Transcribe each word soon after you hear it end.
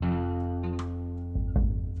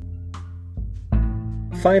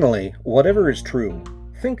Finally, whatever is true,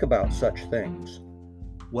 think about such things.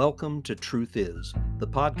 Welcome to Truth Is, the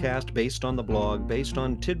podcast based on the blog, based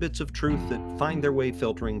on tidbits of truth that find their way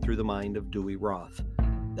filtering through the mind of Dewey Roth.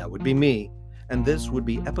 That would be me, and this would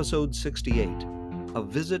be episode 68, A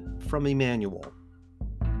Visit from Emmanuel.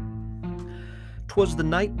 'Twas the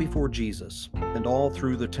night before Jesus, and all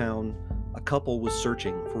through the town a couple was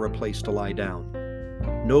searching for a place to lie down.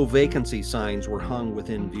 No vacancy signs were hung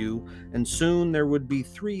within view, and soon there would be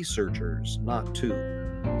 3 searchers, not 2.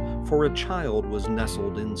 For a child was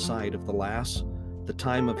nestled inside of the lass, the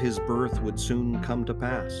time of his birth would soon come to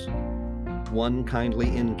pass. One kindly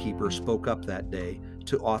innkeeper spoke up that day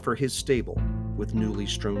to offer his stable with newly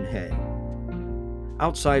strewn hay.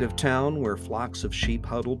 Outside of town, where flocks of sheep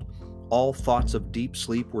huddled, all thoughts of deep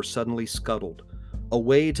sleep were suddenly scuttled.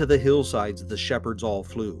 Away to the hillsides the shepherds all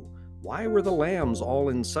flew. Why were the lambs all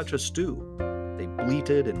in such a stew? They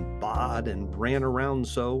bleated and baaed and ran around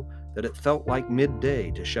so that it felt like midday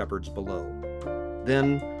to shepherds below.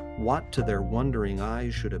 Then what to their wondering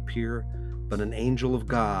eyes should appear but an angel of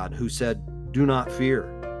God who said, "Do not fear.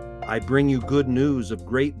 I bring you good news of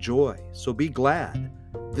great joy, so be glad.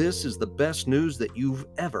 This is the best news that you've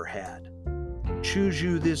ever had. Choose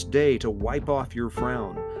you this day to wipe off your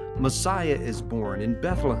frown. Messiah is born in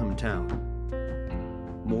Bethlehem town."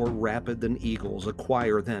 More rapid than eagles, a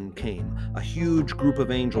choir then came, a huge group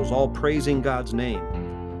of angels all praising God's name.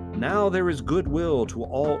 Now there is goodwill to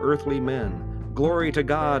all earthly men. Glory to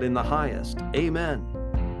God in the highest. Amen.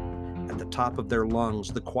 At the top of their lungs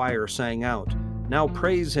the choir sang out, now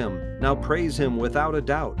praise him without a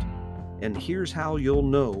doubt. And here's how you'll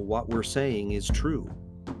know what we're saying is true.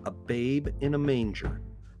 A babe in a manger,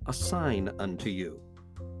 a sign unto you.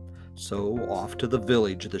 So off to the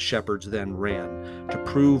village the shepherds then ran, to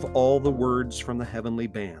prove all the words from the heavenly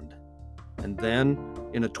band. And then,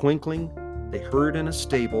 in a twinkling, they heard in a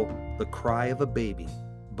stable the cry of a baby,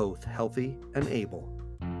 both healthy and able.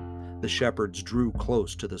 The shepherds drew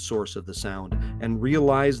close to the source of the sound, and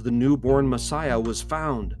realized the newborn Messiah was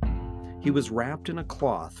found. He was wrapped in a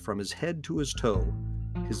cloth from his head to his toe.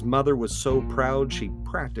 His mother was so proud she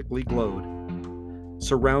practically glowed.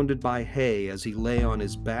 Surrounded by hay as he lay on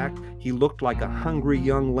his back, he looked like a hungry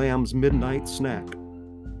young lamb's midnight snack.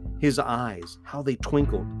 His eyes, how they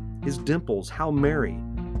twinkled, his dimples, how merry.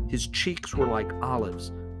 His cheeks were like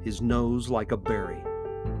olives, his nose like a berry.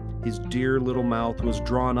 His dear little mouth was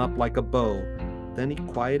drawn up like a bow. Then he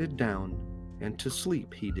quieted down, and to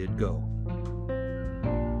sleep he did go.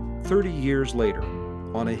 30 years later,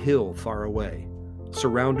 on a hill far away,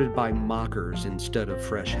 surrounded by mockers instead of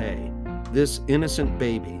fresh hay, this innocent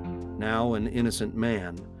baby, now an innocent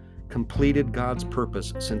man, completed God's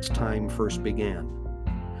purpose since time first began.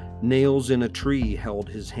 Nails in a tree held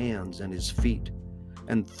his hands and his feet,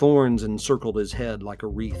 and thorns encircled his head like a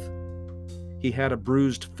wreath. He had a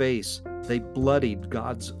bruised face, they bloodied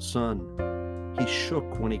God's Son. He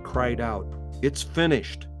shook when he cried out, "It's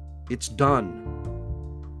finished, it's done."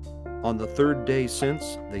 On the 3rd day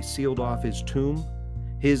since they sealed off his tomb,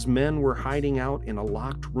 his men were hiding out in a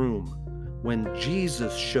locked room, when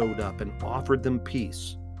Jesus showed up and offered them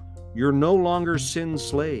peace. "You're no longer sin's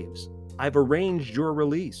slaves. I've arranged your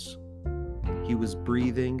release." He was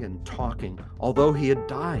breathing and talking, although he had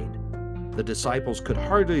died. The disciples could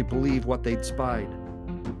hardly believe what they'd spied.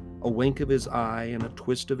 A wink of his eye and a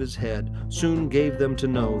twist of his head soon gave them to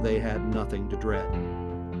know they had nothing to dread.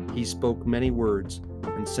 He spoke many words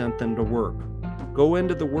and sent them to work. "Go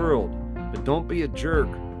into the world, but don't be a jerk.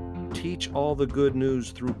 Teach all the good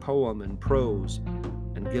news through poem and prose."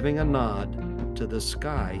 And giving a nod to the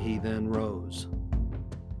sky, he then rose.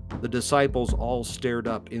 The disciples all stared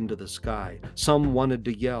up into the sky. Some wanted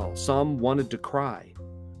to yell, some wanted to cry.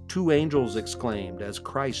 2 angels exclaimed as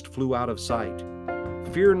Christ flew out of sight,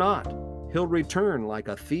 "Fear not, he'll return like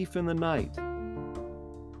a thief in the night."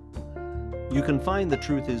 You can find the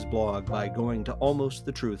Truth Is blog by going to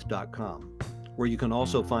almostthetruth.com, where you can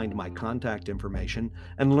also find my contact information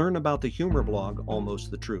and learn about the humor blog Almost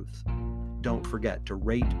the Truth. Don't forget to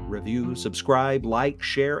rate, review, subscribe, like,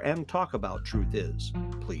 share, and talk about Truth Is,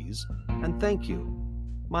 please, and thank you.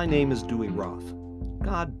 My name is Dewey Roth.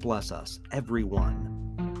 God bless us, everyone.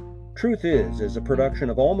 Truth Is a production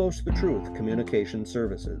of Almost the Truth Communication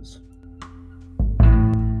Services.